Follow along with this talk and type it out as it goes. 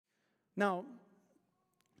Now,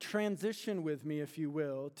 transition with me, if you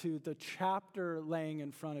will, to the chapter laying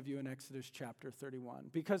in front of you in Exodus chapter 31.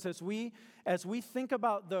 Because as we think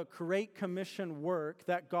about the Great Commission work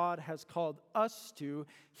that God has called us to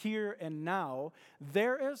here and now,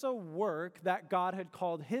 there is a work that God had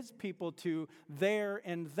called his people to there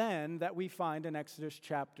and then that we find in Exodus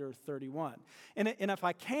chapter 31. And if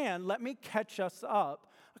I can, let me catch us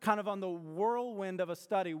up kind of on the whirlwind of a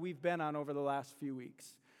study we've been on over the last few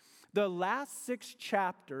weeks. The last 6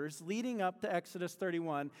 chapters leading up to Exodus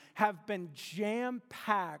 31 have been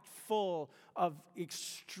jam-packed full of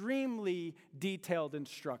extremely detailed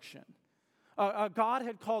instruction. God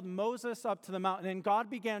had called Moses up to the mountain, and God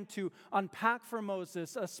began to unpack for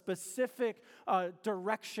Moses a specific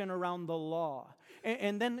direction around the law.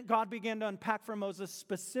 And then God began to unpack for Moses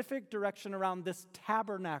specific direction around this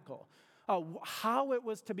tabernacle, how it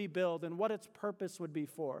was to be built and what its purpose would be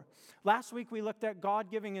for. Last week we looked at God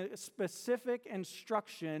giving a specific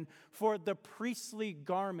instruction for the priestly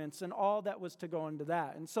garments and all that was to go into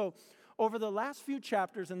that. And so over the last few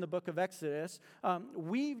chapters in the book of Exodus,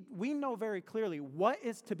 we know very clearly what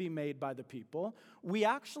is to be made by the people. We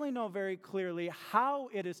actually know very clearly how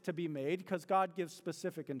it is to be made because God gives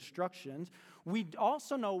specific instructions. We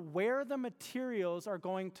also know where the materials are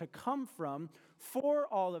going to come from for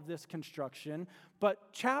all of this construction.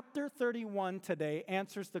 But chapter 31 today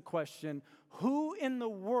answers the question, who in the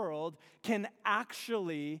world can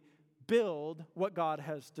actually build what God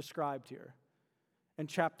has described here? And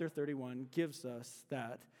chapter 31 gives us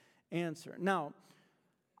that answer. Now,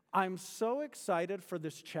 I'm so excited for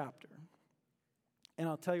this chapter, and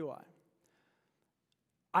I'll tell you why.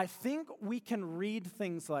 I think we can read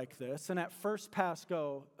things like this, and at first pass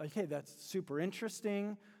go, okay, that's super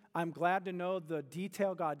interesting. I'm glad to know the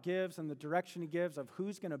detail God gives and the direction he gives of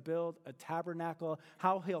who's going to build a tabernacle,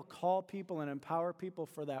 how he'll call people and empower people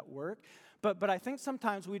for that work. But I think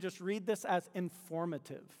sometimes we just read this as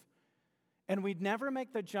informative. And we'd never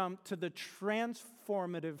make the jump to the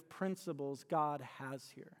transformative principles God has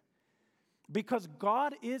here. Because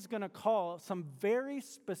God is going to call some very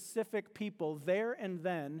specific people there and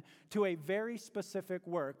then to a very specific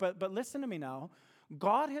work. But listen to me now.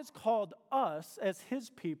 God has called us as his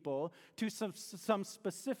people to some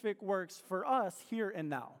specific works for us here and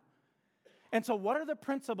now. And so what are the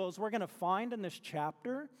principles we're going to find in this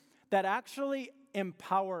chapter that actually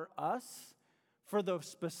empower us for the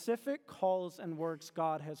specific calls and works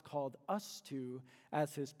God has called us to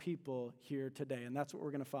as his people here today? And that's what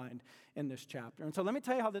we're going to find in this chapter. And so let me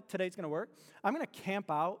tell you how today's going to work. I'm going to camp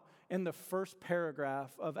out in the first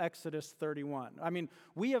paragraph of Exodus 31. I mean,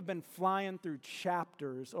 we have been flying through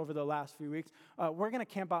chapters over the last few weeks. We're going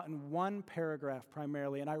to camp out in one paragraph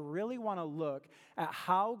primarily, and I really want to look at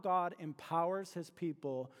how God empowers his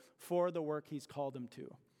people for the work he's called them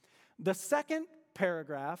to. The second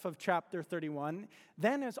paragraph of chapter 31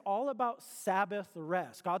 then is all about Sabbath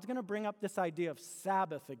rest. God's going to bring up this idea of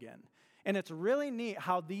Sabbath again. And it's really neat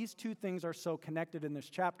how these two things are so connected in this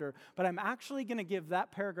chapter. But I'm actually going to give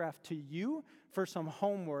that paragraph to you for some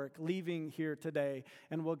homework leaving here today.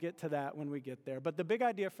 And we'll get to that when we get there. But the big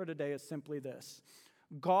idea for today is simply this.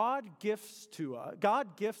 God gifts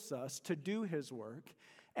us to do his work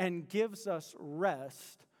and gives us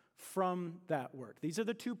rest from that work. These are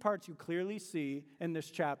the two parts you clearly see in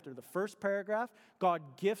this chapter. The first paragraph, God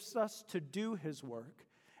gifts us to do his work.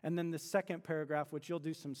 And then the second paragraph, which you'll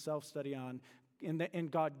do some self-study on, and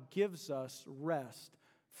God gives us rest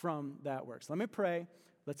from that work. So let me pray.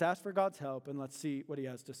 Let's ask for God's help, and let's see what he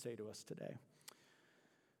has to say to us today.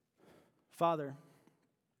 Father,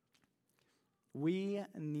 we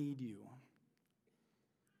need you.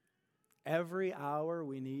 Every hour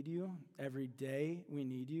we need you. Every day we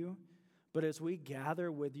need you. But as we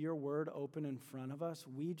gather with your word open in front of us,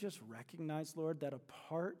 we just recognize, Lord, that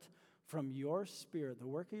apart from your Spirit, the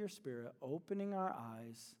work of your Spirit, opening our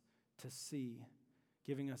eyes to see,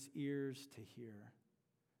 giving us ears to hear,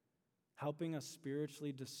 helping us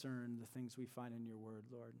spiritually discern the things we find in your word,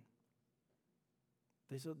 Lord.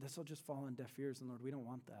 This will just fall on deaf ears, and Lord, we don't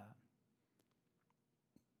want that.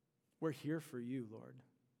 We're here for you, Lord.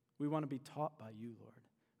 We want to be taught by you, Lord.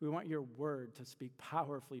 We want your word to speak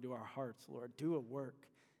powerfully to our hearts, Lord. Do a work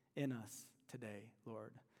in us today,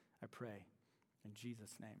 Lord, I pray. In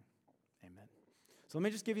Jesus' name. Amen. So let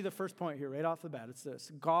me just give you the first point here right off the bat. It's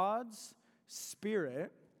this. God's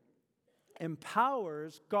Spirit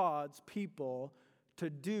empowers God's people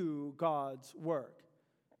to do God's work.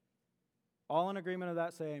 All in agreement of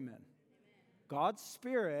that, say amen. Amen. God's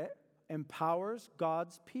Spirit empowers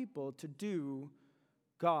God's people to do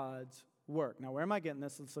God's work. Now, where am I getting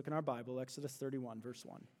this? Let's look in our Bible, Exodus 31, verse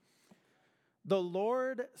 1. The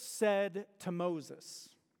Lord said to Moses,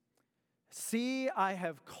 "See, I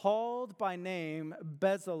have called by name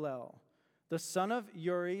Bezalel, the son of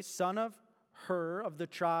Uri, son of Hur, of the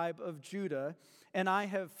tribe of Judah, and I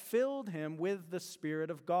have filled him with the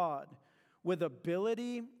Spirit of God, with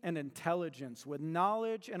ability and intelligence, with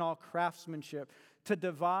knowledge and all craftsmanship, to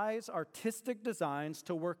devise artistic designs,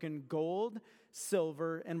 to work in gold,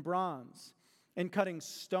 silver, and bronze, in cutting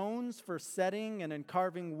stones for setting and in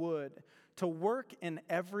carving wood, to work in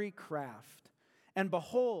every craft. And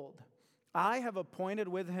behold, I have appointed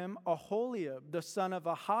with him Aholiab, the son of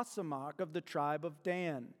Ahisamach of the tribe of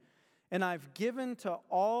Dan. And I've given to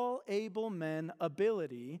all able men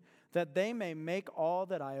ability that they may make all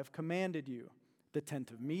that I have commanded you, the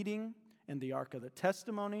tent of meeting, and the ark of the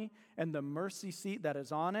testimony, and the mercy seat that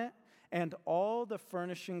is on it, and all the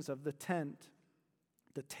furnishings of the tent,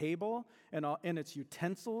 the table and its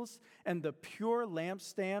utensils, and the pure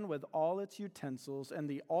lampstand with all its utensils, and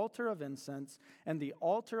the altar of incense, and the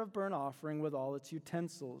altar of burnt offering with all its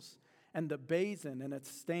utensils, and the basin and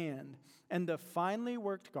its stand, and the finely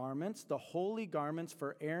worked garments, the holy garments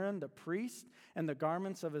for Aaron the priest, and the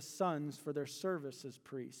garments of his sons for their service as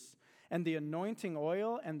priests, and the anointing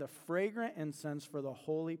oil and the fragrant incense for the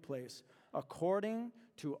holy place, according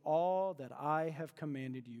to all that I have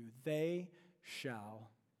commanded you, they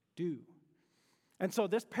shall do." And so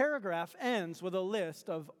this paragraph ends with a list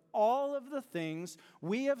of all of the things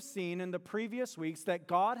we have seen in the previous weeks that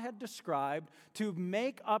God had described to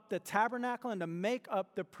make up the tabernacle and to make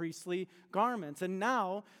up the priestly garments. And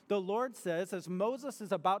now the Lord says, as Moses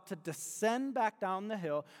is about to descend back down the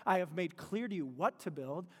hill, I have made clear to you what to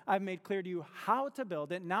build. I've made clear to you how to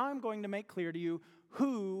build it. Now I'm going to make clear to you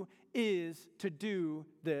who is to do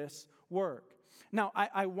this work. Now,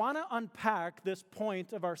 I want to unpack this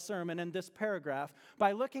point of our sermon in this paragraph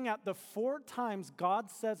by looking at the 4 times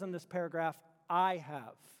God says in this paragraph, "I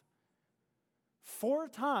have." 4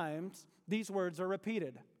 times these words are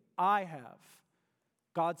repeated. I have.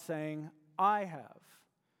 God saying, I have.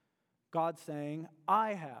 God saying,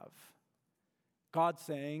 I have. God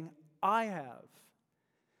saying, I have.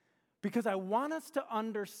 Because I want us to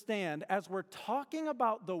understand, as we're talking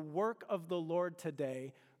about the work of the Lord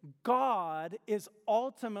today, God is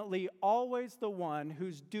ultimately always the one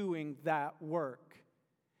who's doing that work.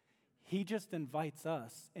 He just invites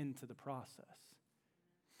us into the process.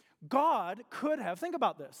 God could have, think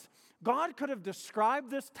about this, God could have described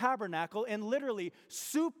this tabernacle and literally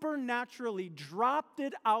supernaturally dropped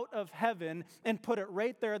it out of heaven and put it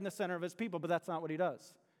right there in the center of his people, but that's not what he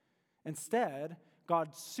does. Instead,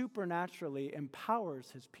 God supernaturally empowers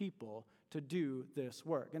his people to do this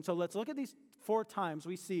work. And so let's look at these 4 times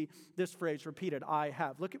we see this phrase repeated, I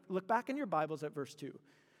have. Look back in your Bibles at verse 2.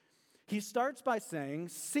 He starts by saying,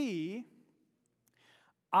 "See,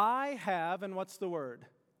 I have," and what's the word?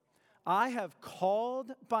 "I have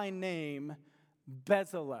called by name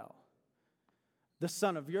Bezalel, the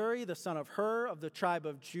son of Uri, the son of Hur, of the tribe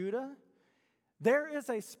of Judah." There is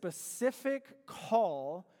a specific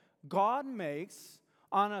call God makes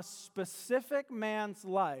on a specific man's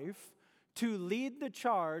life to lead the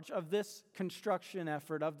charge of this construction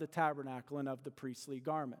effort of the tabernacle and of the priestly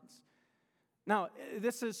garments. Now,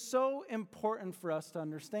 this is so important for us to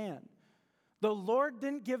understand. The Lord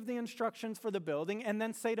didn't give the instructions for the building and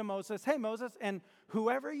then say to Moses, "Hey, Moses, and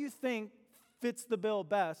whoever you think fits the bill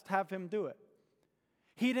best, have him do it."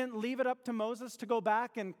 He didn't leave it up to Moses to go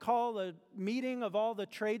back and call a meeting of all the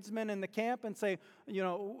tradesmen in the camp and say,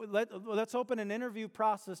 let's open an interview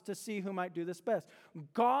process to see who might do this best.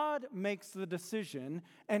 God makes the decision,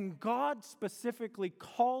 and God specifically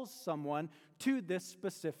calls someone to this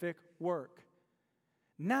specific work.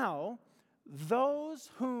 Now, those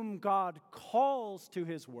whom God calls to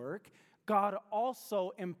his work, God also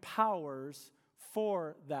empowers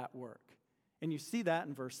for that work. And you see that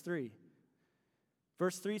in verse 3.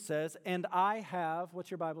 Verse 3 says, "And I have," what's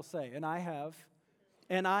your Bible say? And I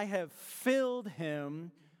have filled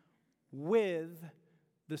him with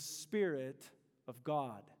the Spirit of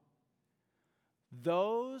God."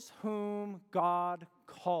 Those whom God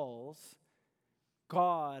calls,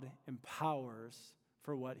 God empowers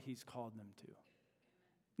for what he's called them to.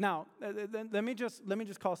 Now, let me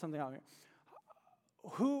just call something out here.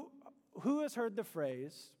 Who has heard the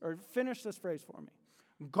phrase, or finish this phrase for me?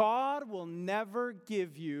 God will never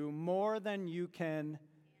give you more than you can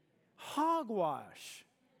hogwash.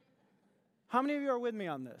 How many of you are with me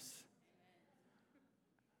on this?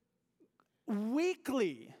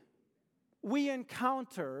 Weekly, we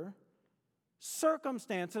encounter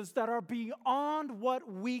circumstances that are beyond what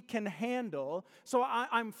we can handle. So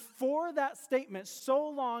I'm for that statement so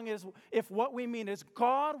long as if what we mean is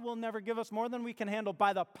God will never give us more than we can handle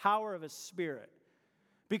by the power of His Spirit.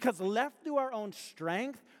 Because left to our own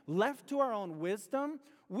strength, left to our own wisdom,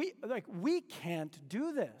 we can't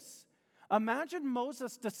do this. Imagine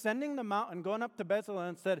Moses descending the mountain, going up to Bezalel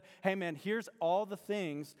and said, hey man, here's all the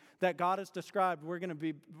things that God has described we're going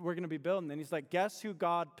to be building. And he's like, guess who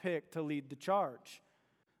God picked to lead the charge?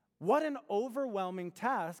 What an overwhelming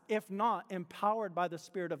task, if not empowered by the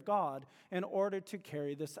Spirit of God in order to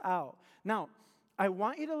carry this out. Now, I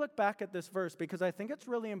want you to look back at this verse because I think it's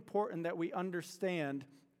really important that we understand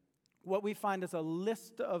what we find is a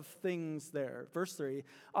list of things there. Verse 3,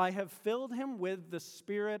 I have filled him with the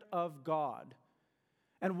Spirit of God.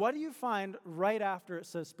 And what do you find right after it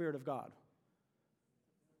says Spirit of God?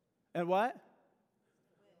 And what?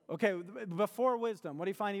 Okay, before wisdom. What do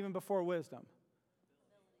you find even before wisdom?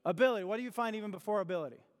 Ability. What do you find even before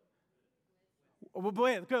ability?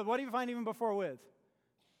 With. Good. What do you find even before with?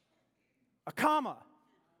 A comma.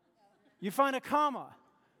 You find a comma.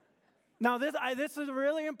 Now, this is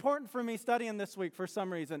really important for me studying this week for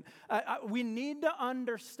some reason. We need to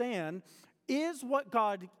understand, is what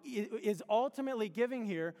God is ultimately giving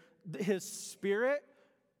here, His Spirit,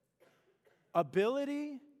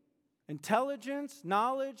 ability, intelligence,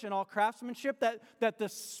 knowledge, and all craftsmanship, that the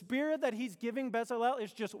Spirit that He's giving Bezalel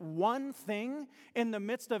is just one thing in the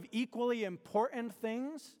midst of equally important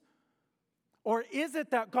things? Or is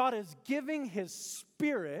it that God is giving His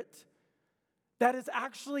Spirit that is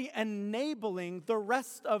actually enabling the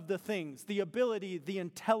rest of the things, the ability, the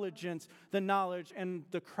intelligence, the knowledge, and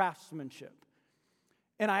the craftsmanship?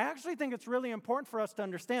 And I actually think it's really important for us to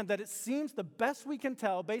understand that it seems the best we can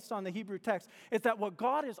tell based on the Hebrew text is that what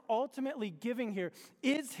God is ultimately giving here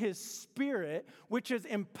is His Spirit, which is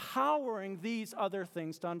empowering these other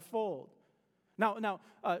things to unfold. Now,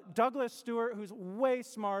 Douglas Stewart, who's way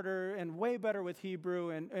smarter and way better with Hebrew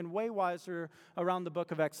and way wiser around the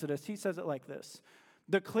book of Exodus, he says it like this.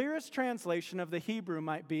 The clearest translation of the Hebrew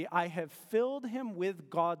might be, I have filled him with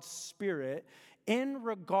God's Spirit in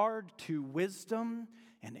regard to wisdom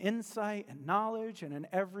and insight and knowledge and in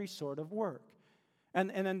every sort of work. And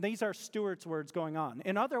then these are Stewart's words going on.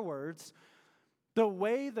 In other words, the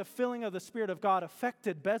way the filling of the Spirit of God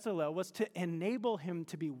affected Bezalel was to enable him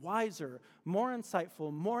to be wiser, more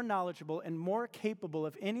insightful, more knowledgeable, and more capable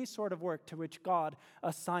of any sort of work to which God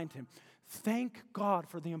assigned him. Thank God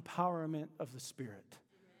for the empowerment of the Spirit.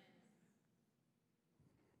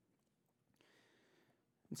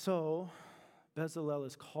 And so, Bezalel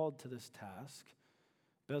is called to this task.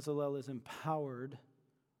 Bezalel is empowered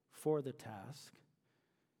for the task.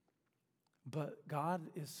 But God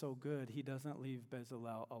is so good, He doesn't leave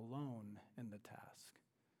Bezalel alone in the task.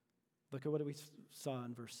 Look at what we saw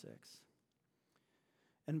in verse 6.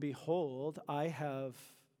 And behold, I have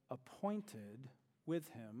appointed with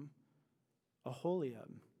him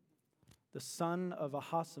Aholiab, the son of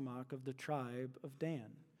Ahisamach of the tribe of Dan.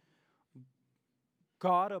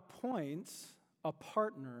 God appoints a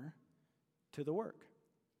partner to the work.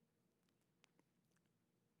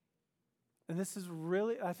 And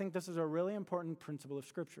I think this is a really important principle of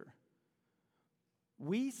Scripture.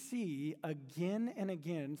 We see again and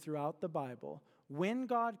again throughout the Bible, when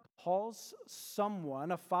God calls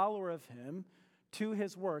someone, a follower of Him, to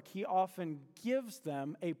His work, He often gives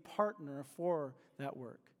them a partner for that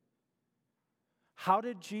work. How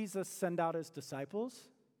did Jesus send out His disciples?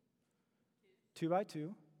 2 by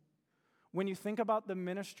 2. When you think about the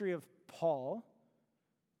ministry of Paul,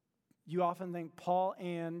 you often think Paul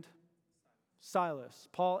and Silas,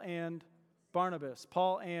 Paul and Barnabas,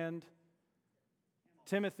 Paul and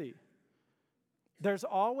Timothy. There's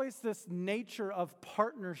always this nature of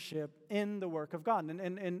partnership in the work of God.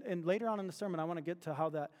 And later on in the sermon, I want to get to how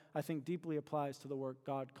that, I think, deeply applies to the work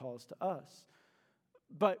God calls to us.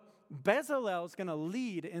 But Bezalel is going to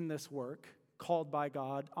lead in this work called by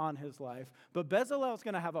God on his life. But Bezalel is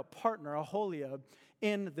going to have a partner, Aholiab,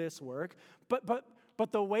 in this work.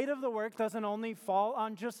 But the weight of the work doesn't only fall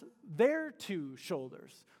on just their two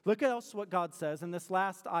shoulders. Look else what God says in this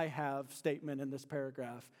last I have statement in this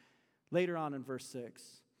paragraph, later on in verse 6.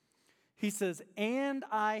 He says, and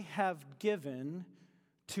I have given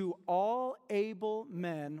to all able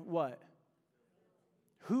men what?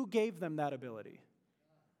 Who gave them that ability?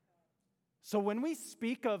 So when we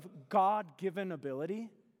speak of God-given ability,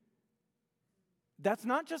 that's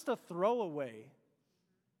not just a throwaway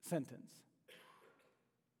sentence.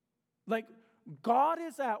 Like, God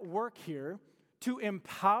is at work here to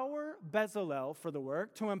empower Bezalel for the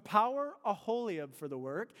work, to empower Aholiab for the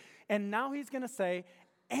work, and now He's going to say,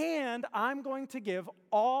 and I'm going to give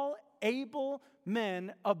all able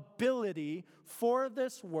men ability for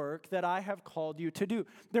this work that I have called you to do.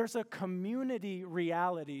 There's a community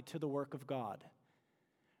reality to the work of God.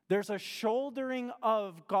 There's a shouldering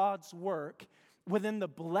of God's work within the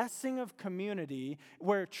blessing of community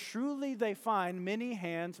where truly they find many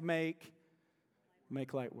hands make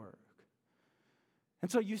light work. And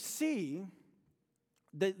so you see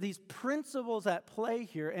these principles at play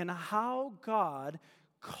here and how God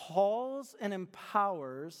calls and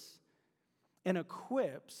empowers and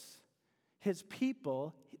equips his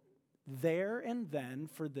people there and then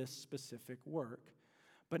for this specific work.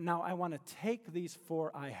 But now I want to take these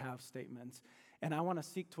 4 I have statements and I want to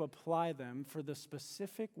seek to apply them for the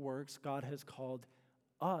specific works God has called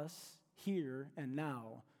us here and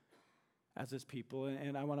now as his people.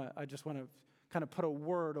 And I just want to kind of put a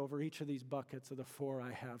word over each of these buckets of the 4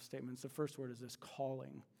 I have statements. The first word is this: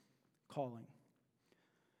 calling. Calling.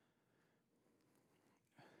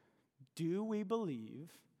 Do we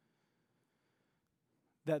believe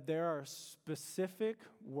that there are specific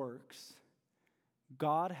works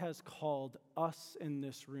God has called us in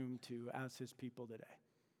this room to as his people today?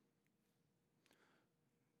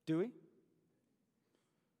 Do we?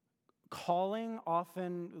 Calling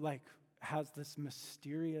often has this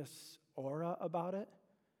mysterious aura about it.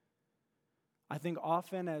 I think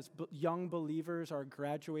often as young believers are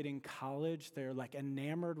graduating college, they're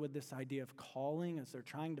enamored with this idea of calling as they're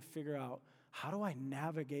trying to figure out, how do I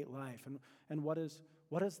navigate life? And what is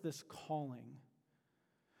this calling?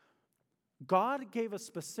 God gave a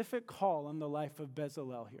specific call on the life of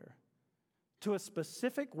Bezalel here, to a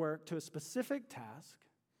specific work, to a specific task,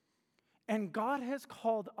 and God has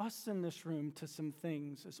called us in this room to some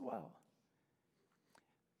things as well.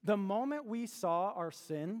 The moment we saw our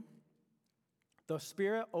sin, the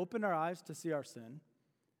Spirit opened our eyes to see our sin.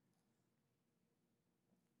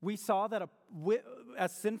 We saw that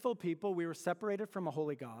as sinful people, we were separated from a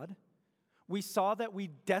holy God. We saw that we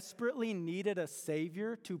desperately needed a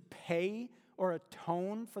Savior to pay or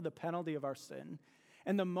atone for the penalty of our sin.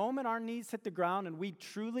 And the moment our knees hit the ground and we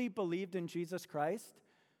truly believed in Jesus Christ,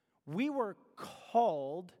 we were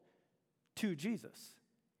called to Jesus.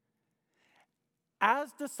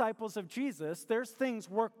 As disciples of Jesus, there's things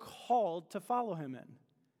we're called to follow him in.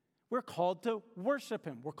 We're called to worship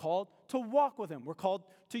him. We're called to walk with him. We're called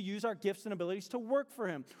to use our gifts and abilities to work for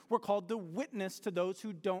him. We're called to witness to those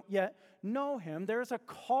who don't yet know him. There's a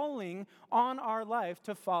calling on our life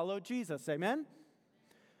to follow Jesus. Amen?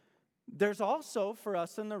 There's also, for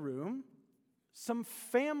us in the room, some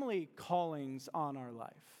family callings on our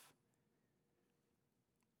life.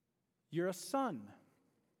 You're a son.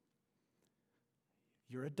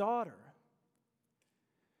 You're a daughter.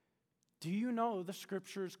 Do you know the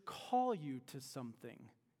scriptures call you to something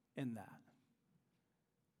in that?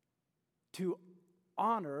 To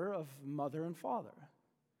honor of mother and father.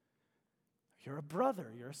 You're a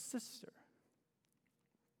brother, you're a sister.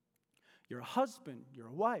 You're a husband, you're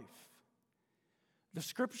a wife. The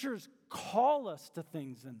scriptures call us to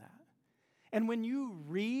things in that. And when you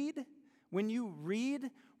read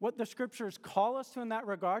what the scriptures call us to in that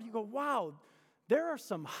regard, you go, wow, there are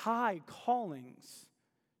some high callings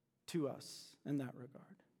to us in that regard.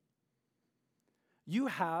 You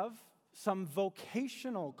have some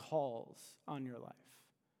vocational calls on your life.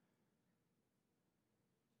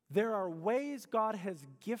 There are ways God has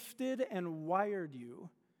gifted and wired you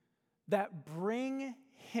that bring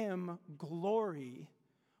him glory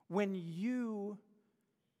when you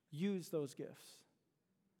use those gifts.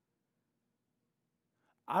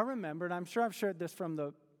 I remember, and I'm sure I've shared this from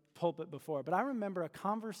the pulpit before, but I remember a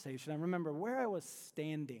conversation. I remember where I was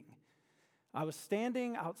standing. I was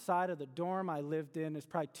standing outside of the dorm I lived in. It's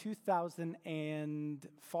probably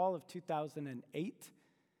fall of 2008.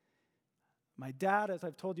 My dad, as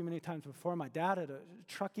I've told you many times before, my dad had a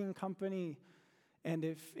trucking company. And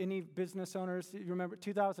if any business owners, you remember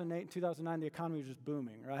 2008 and 2009, the economy was just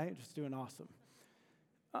booming, right? Just doing awesome.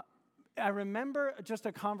 I remember just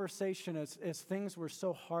a conversation as things were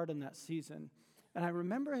so hard in that season. And I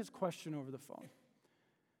remember his question over the phone.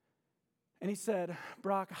 And he said,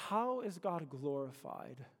 Brock, how is God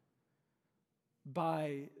glorified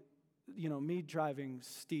by, me driving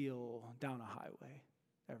steel down a highway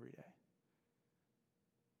every day?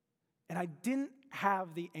 And I didn't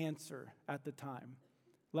have the answer at the time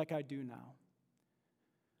like I do now.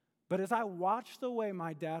 But as I watched the way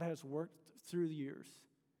my dad has worked through the years,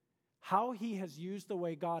 how he has used the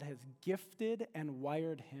way God has gifted and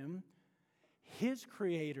wired him, his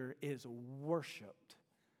creator is worshiped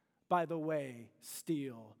by the way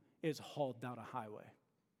steel is hauled down a highway.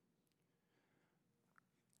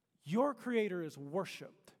 Your Creator is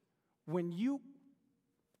worshiped when you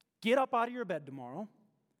get up out of your bed tomorrow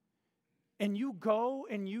and you go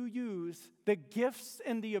and you use the gifts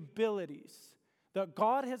and the abilities that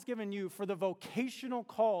God has given you for the vocational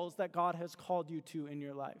calls that God has called you to in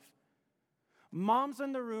your life. Moms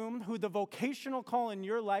in the room, who the vocational call in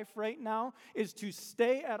your life right now is to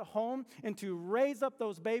stay at home and to raise up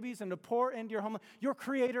those babies and to pour into your home. Your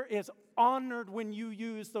Creator is honored when you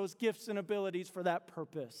use those gifts and abilities for that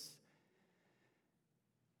purpose.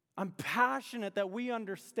 I'm passionate that we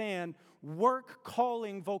understand work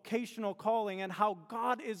calling, vocational calling, and how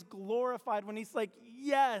God is glorified when He's like,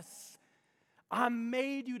 yes, I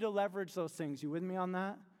made you to leverage those things. You with me on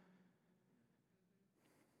that?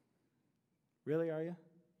 Really, are you?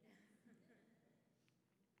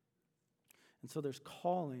 And so there's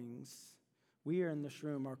callings. We are in this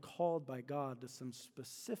room are called by God to some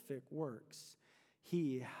specific works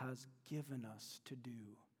He has given us to do.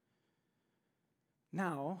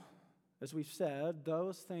 Now, as we've said,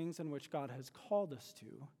 those things in which God has called us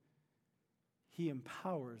to, He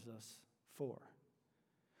empowers us for.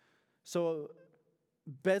 So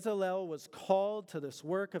Bezalel was called to this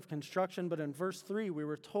work of construction, but in verse 3 we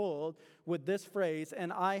were told with this phrase,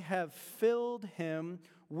 and I have filled him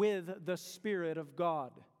with the Spirit of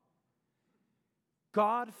God.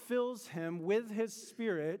 God fills him with His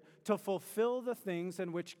Spirit to fulfill the things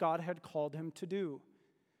in which God had called him to do.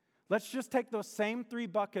 Let's just take those same 3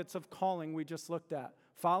 buckets of calling we just looked at: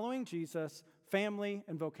 following Jesus, family,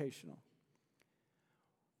 and vocational.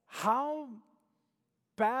 How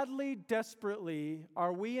badly, desperately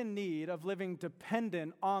are we in need of living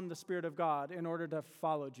dependent on the Spirit of God in order to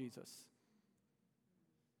follow Jesus?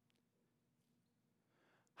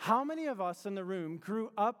 How many of us in the room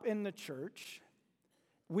grew up in the church?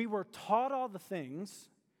 We were taught all the things.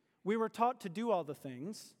 We were taught to do all the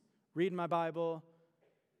things. Read my Bible,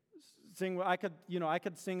 sing. I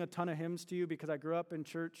could sing a ton of hymns to you because I grew up in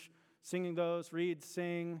church singing those. Read,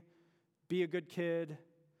 sing, be a good kid.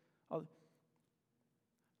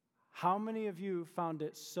 How many of you found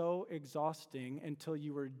it so exhausting until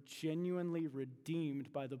you were genuinely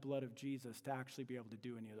redeemed by the blood of Jesus to actually be able to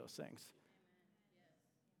do any of those things?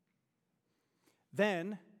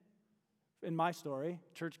 Then, in my story,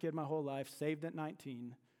 church kid my whole life, saved at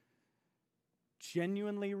 19,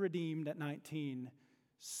 genuinely redeemed at 19,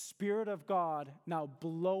 Spirit of God now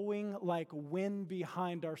blowing like wind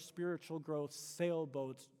behind our spiritual growth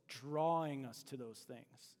sailboats, drawing us to those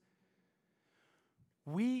things.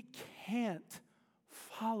 We can't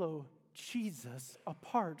follow Jesus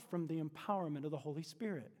apart from the empowerment of the Holy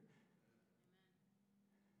Spirit.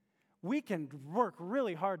 We can work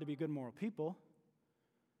really hard to be good moral people.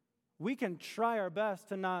 We can try our best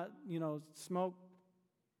to not, smoke,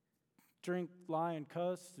 drink, lie, and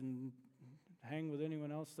cuss, and hang with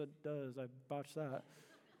anyone else that does. I botched that.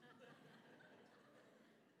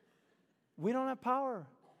 We don't have power.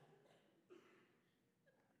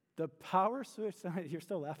 The power switch, you're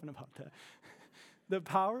still laughing about that. The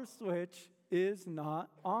power switch is not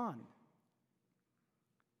on.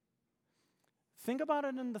 Think about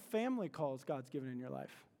it in the family calls God's given in your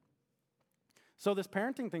life. So this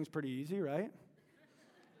parenting thing's pretty easy, right?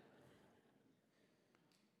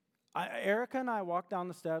 Erica and I walked down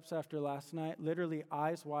the steps after last night, literally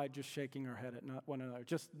eyes wide, just shaking our head at one another.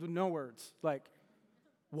 Just no words. Like,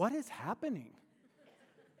 what is happening?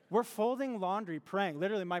 We're folding laundry, praying.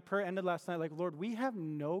 Literally, my prayer ended last night like, Lord, we have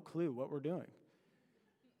no clue what we're doing.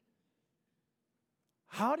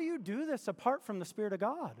 How do you do this apart from the Spirit of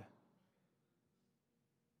God?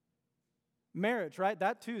 Marriage, right?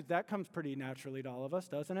 That comes pretty naturally to all of us,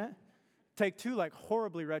 doesn't it? Take 2 like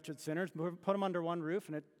horribly wretched sinners, put them under one roof,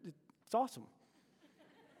 and it's awesome.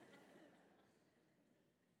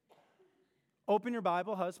 Open your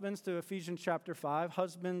Bible, husbands, to Ephesians chapter 5.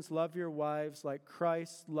 Husbands, love your wives like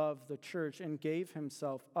Christ loved the church and gave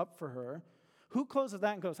himself up for her. Who closes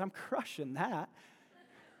that and goes, I'm crushing that?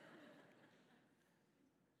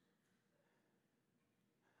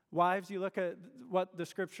 Wives, you look at what the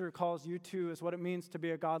Scripture calls you to as what it means to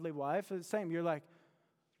be a godly wife. It's the same. You're like,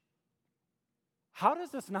 how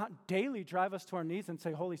does this not daily drive us to our knees and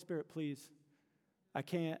say, Holy Spirit, please, I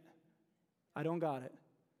can't, I don't got it.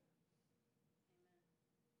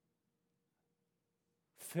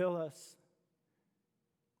 Fill us.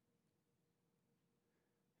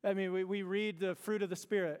 I mean, we read the fruit of the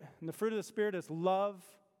Spirit, and the fruit of the Spirit is love,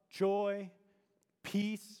 joy,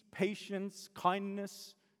 peace, patience,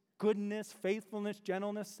 kindness, goodness, faithfulness,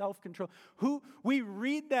 gentleness, self-control. We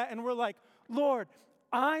read that and we're like, Lord,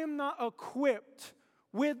 I am not equipped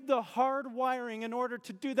with the hard wiring in order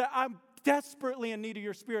to do that. I'm desperately in need of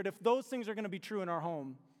your Spirit if those things are going to be true in our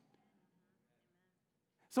home.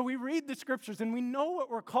 So we read the scriptures and we know what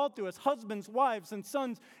we're called to as husbands, wives, and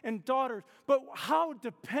sons and daughters. But how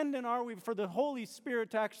dependent are we for the Holy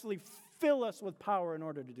Spirit to actually fill us with power in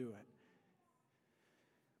order to do it?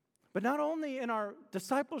 But not only in our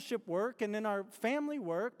discipleship work and in our family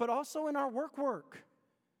work, but also in our work.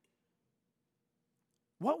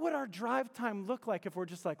 What would our drive time look like if we're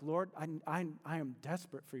just like, Lord, I am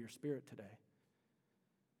desperate for your Spirit today.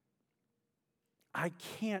 I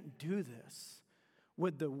can't do this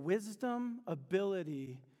with the wisdom,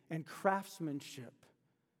 ability, and craftsmanship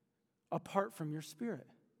apart from your Spirit.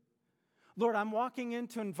 Lord, I'm walking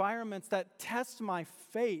into environments that test my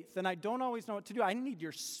faith, and I don't always know what to do. I need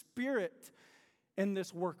your Spirit in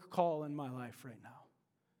this work call in my life right now.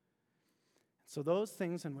 So those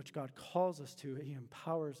things in which God calls us to, He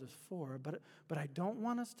empowers us for, but I don't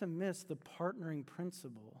want us to miss the partnering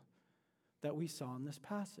principle that we saw in this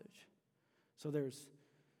passage. So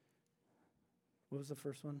what was the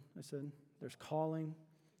first one I said? There's calling.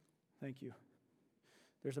 Thank you.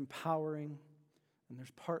 There's empowering, and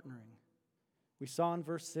there's partnering. We saw in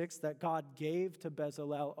verse 6 that God gave to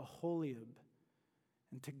Bezalel Aholiab,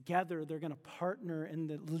 and together they're going to partner in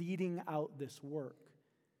the leading out this work.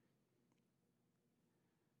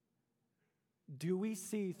 Do we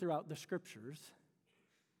see throughout the scriptures,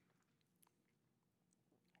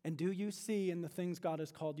 and do you see in the things God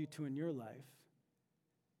has called you to in your life,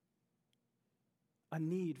 a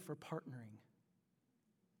need for partnering,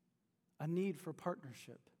 a need for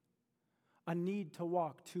partnership, a need to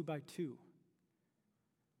walk 2 by 2?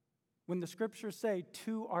 When the scriptures say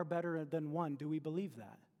 2 are better than 1, do we believe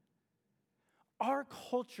that? Our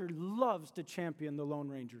culture loves to champion the Lone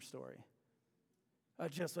Ranger story.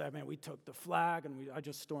 We took the flag and I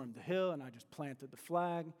just stormed the hill and I just planted the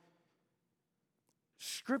flag.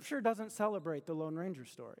 Scripture doesn't celebrate the Lone Ranger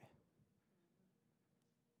story.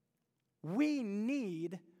 We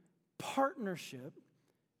need partnership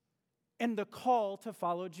in the call to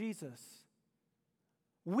follow Jesus.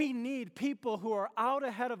 We need people who are out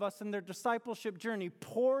ahead of us in their discipleship journey,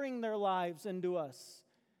 pouring their lives into us.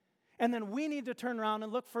 And then we need to turn around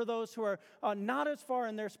and look for those who are not as far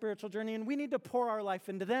in their spiritual journey, and we need to pour our life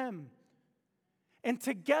into them. And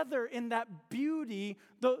together in that beauty,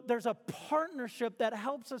 there's a partnership that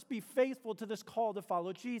helps us be faithful to this call to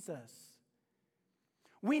follow Jesus.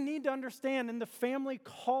 We need to understand in the family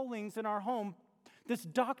callings in our home this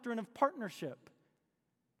doctrine of partnership.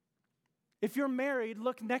 If you're married,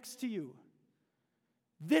 look next to you.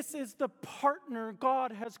 This is the partner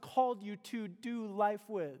God has called you to do life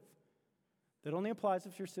with. That only applies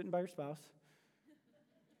if you're sitting by your spouse.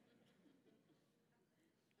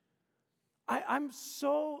 I'm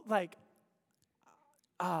so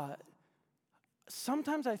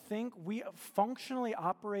sometimes I think we functionally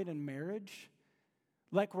operate in marriage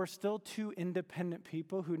like we're still 2 independent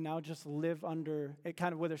people who now just live under it,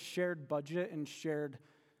 kind of with a shared budget and shared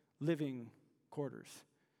living quarters.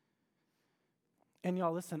 And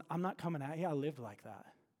y'all, listen, I'm not coming at you. I lived like that.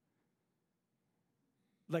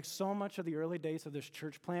 Like so much of the early days of this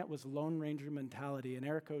church plant was Lone Ranger mentality. And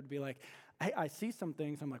Erica would be like, I see some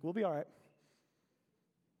things. I'm like, we'll be all right.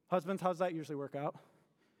 Husbands, how's that usually work out?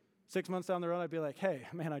 6 months down the road, I'd be like, hey,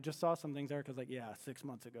 man, I just saw some things. Erica's like, yeah, 6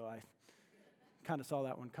 months ago, I kind of saw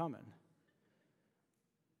that one coming.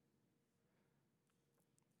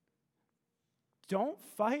 Don't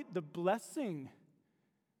fight the blessing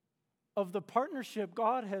of the partnership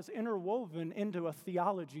God has interwoven into a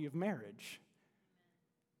theology of marriage.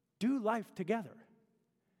 Do life together.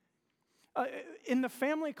 In the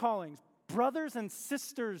family callings, brothers and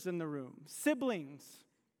sisters in the room, siblings,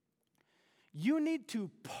 you need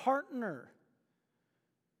to partner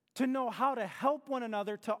to know how to help one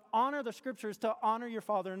another, to honor the scriptures, to honor your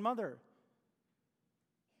father and mother.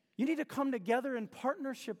 You need to come together in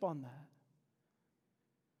partnership on that.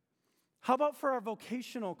 How about for our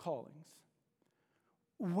vocational callings?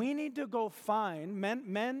 We need to go find,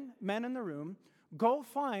 men in the room, go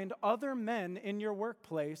find other men in your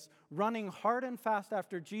workplace running hard and fast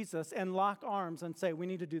after Jesus and lock arms and say, we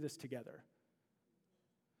need to do this together.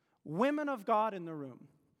 Women of God in the room,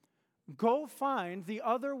 go find the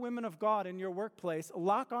other women of God in your workplace,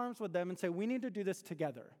 lock arms with them and say, we need to do this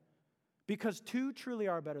together because 2 truly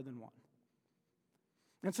are better than 1.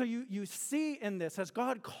 And so you see in this, as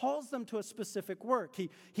God calls them to a specific work,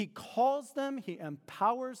 He calls them, He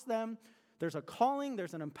empowers them. There's a calling,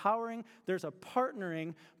 there's an empowering, there's a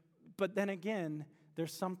partnering, but then again,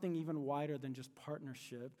 there's something even wider than just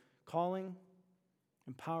partnership. Calling,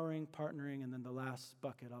 empowering, partnering, and then the last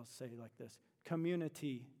bucket I'll say like this,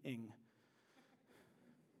 communitying.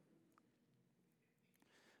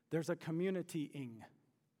 There's a communitying.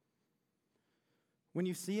 When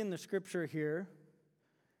you see in the scripture here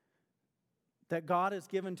that God has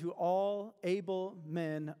given to all able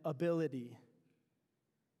men ability,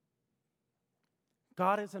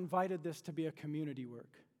 God has invited this to be a community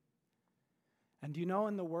work. And do you know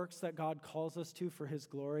in the works that God calls us to for His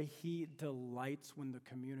glory, He delights when the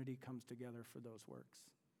community comes together for those works.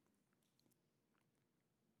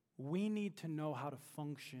 We need to know how to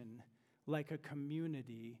function like a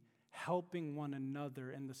community, helping one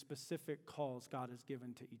another in the specific calls God has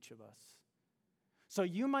given to each of us. So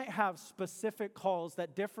you might have specific calls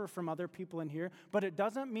that differ from other people in here, but it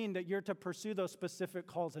doesn't mean that you're to pursue those specific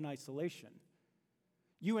calls in isolation.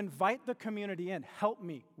 You invite the community in. Help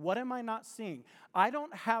me. What am I not seeing? I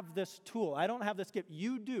don't have this tool. I don't have this gift.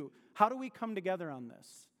 You do. How do we come together on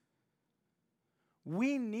this?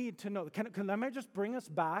 We need to know. Let me just bring us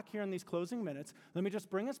back here in these closing minutes. Let me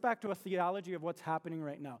just bring us back to a theology of what's happening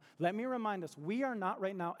right now. Let me remind us, we are not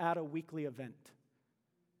right now at a weekly event.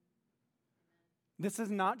 This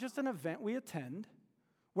is not just an event we attend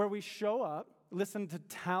where we show up, listen to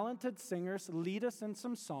talented singers, lead us in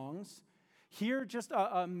some songs, hear just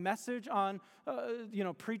a message on,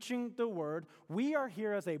 preaching the word. We are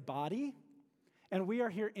here as a body, and we are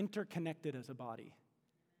here interconnected as a body.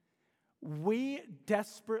 We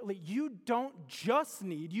desperately, you do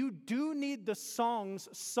need the songs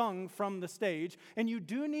sung from the stage, and you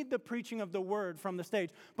do need the preaching of the word from the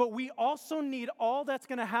stage, but we also need all that's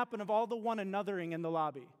going to happen of all the one anothering in the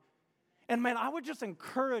lobby. And man, I would just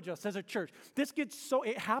encourage us as a church.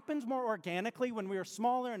 It happens more organically when we are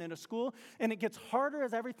smaller and in a school, and it gets harder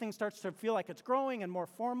as everything starts to feel like it's growing and more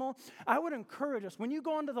formal. I would encourage us, when you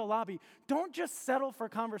go into the lobby, don't just settle for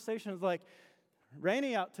conversations like,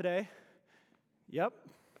 rainy out today. Yep.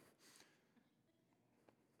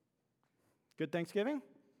 Good Thanksgiving?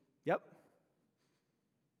 Yep.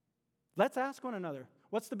 Let's ask one another,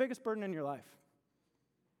 what's the biggest burden in your life?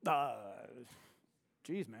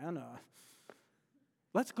 Geez, man.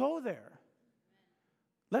 Let's go there.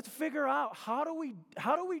 Let's figure out how do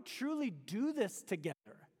we truly do this together?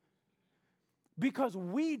 Because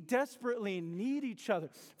we desperately need each other.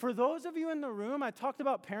 For those of you in the room, I talked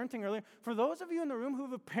about parenting earlier. For those of you in the room who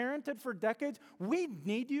have parented for decades, we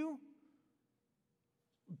need you.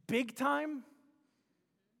 Big time.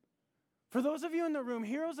 For those of you in the room,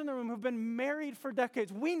 heroes in the room who've been married for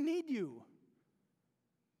decades, we need you.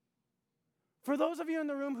 For those of you in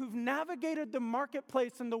the room who've navigated the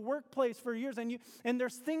marketplace and the workplace for years, and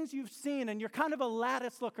there's things you've seen, and you're kind of a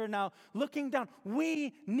lattice looker now, looking down,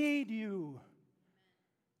 we need you.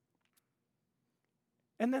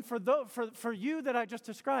 And then for you that I just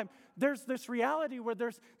described, there's this reality where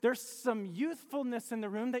there's some youthfulness in the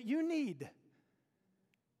room that you need.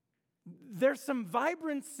 There's some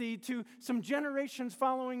vibrancy to some generations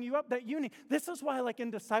following you up that you need. This is why, like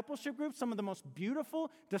in discipleship groups, some of the most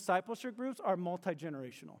beautiful discipleship groups are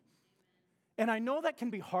multi-generational. And I know that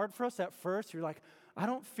can be hard for us at first. You're like,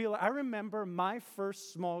 I remember my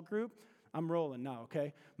first small group. I'm rolling now,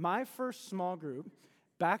 okay? My first small group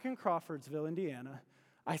back in Crawfordsville, Indiana.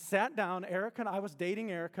 I sat down, I was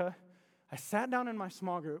dating Erica. I sat down in my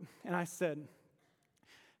small group and I said,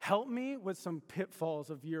 help me with some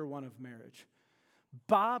pitfalls of year one of marriage.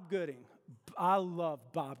 Bob Gooding. I love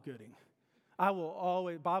Bob Gooding.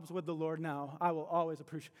 Bob's with the Lord now. I will always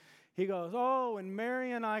appreciate. He goes, when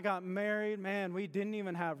Mary and I got married, man, we didn't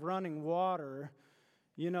even have running water.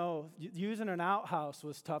 Using an outhouse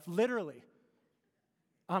was tough. Literally.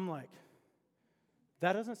 I'm like,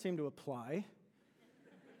 that doesn't seem to apply.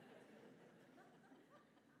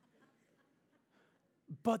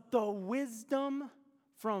 But the wisdom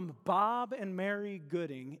from Bob and Mary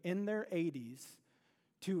Gooding in their 80s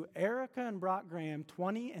to Erica and Brock Graham,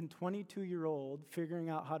 20 and 22-year-old, figuring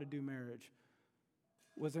out how to do marriage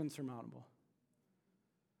was insurmountable.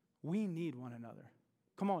 We need one another.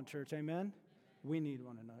 Come on, church, amen? We need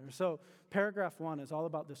one another. So paragraph 1 is all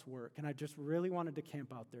about this work, and I just really wanted to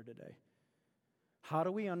camp out there today. How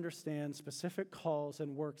do we understand specific calls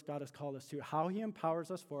and works God has called us to, how He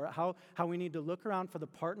empowers us for it, how we need to look around for the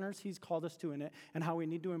partners He's called us to in it, and how we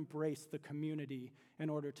need to embrace the community in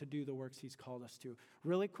order to do the works He's called us to.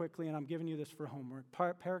 Really quickly, and I'm giving you this for homework,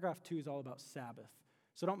 paragraph 2 is all about Sabbath.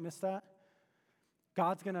 So don't miss that.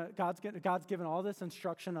 God's given all this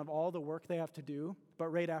instruction of all the work they have to do, but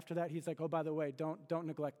right after that, He's like, by the way, don't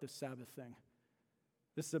neglect this Sabbath thing.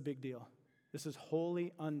 This is a big deal. This is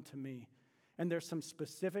holy unto me. And there's some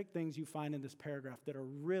specific things you find in this paragraph that are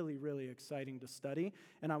really, really exciting to study,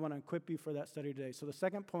 and I want to equip you for that study today. So the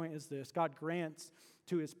second point is this: God grants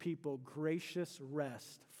to His people gracious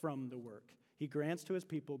rest from the work. He grants to His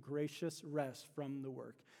people gracious rest from the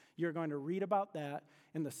work. You're going to read about that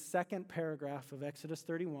in the second paragraph of Exodus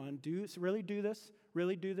 31. Really do this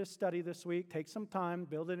study this week. Take some time,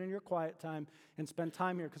 build it in your quiet time, and spend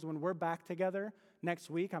time here. Because when we're back together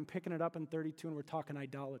next week, I'm picking it up in 32, and we're talking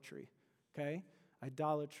idolatry, okay?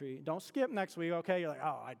 Idolatry. Don't skip next week, okay? You're like,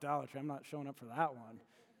 oh, idolatry. I'm not showing up for that one.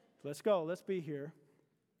 Let's go. Let's be here.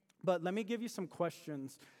 But let me give you some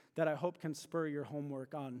questions that I hope can spur your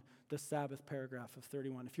homework on the Sabbath paragraph of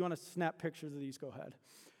 31. If you want to snap pictures of these, go ahead.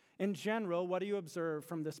 In general, what do you observe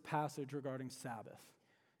from this passage regarding Sabbath?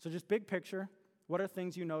 So just big picture, what are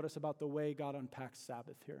things you notice about the way God unpacks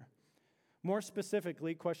Sabbath here? More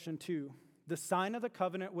specifically, question 2, the sign of the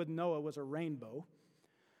covenant with Noah was a rainbow.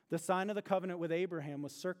 The sign of the covenant with Abraham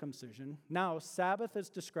was circumcision. Now, Sabbath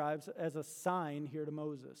is described as a sign here to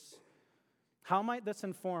Moses. How might this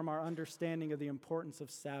inform our understanding of the importance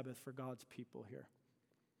of Sabbath for God's people here?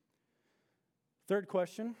 Third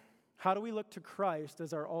question, how do we look to Christ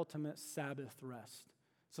as our ultimate Sabbath rest?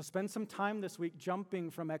 So spend some time this week jumping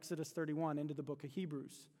from Exodus 31 into the book of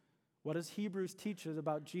Hebrews. What does Hebrews teach us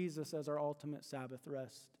about Jesus as our ultimate Sabbath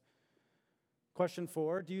rest? Question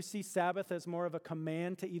 4, do you see Sabbath as more of a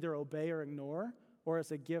command to either obey or ignore, or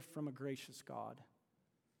as a gift from a gracious God?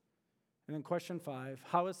 And then question 5,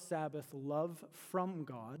 how is Sabbath love from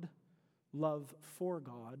God, love for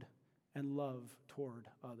God, and love toward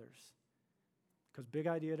others? Because big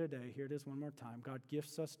idea today, here it is one more time, God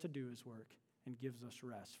gifts us to do his work and gives us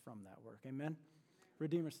rest from that work. Amen?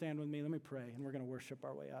 Redeemer, stand with me. Let me pray, and we're going to worship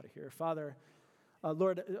our way out of here. Father,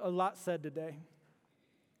 Lord, a lot said today.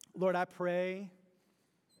 Lord, I pray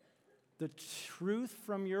the truth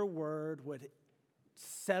from your word would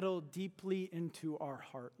settle deeply into our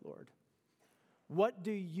heart, Lord. What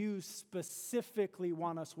do you specifically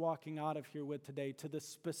want us walking out of here with today, to the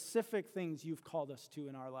specific things you've called us to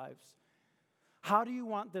in our lives? How do you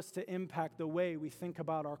want this to impact the way we think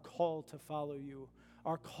about our call to follow you,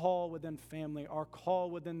 our call within family, our call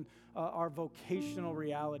within our vocational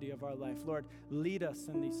reality of our life? Lord, lead us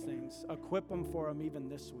in these things. Equip them for them even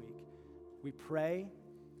this week. We pray,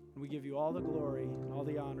 and we give you all the glory and all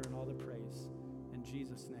the honor and all the praise. In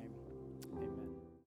Jesus' name.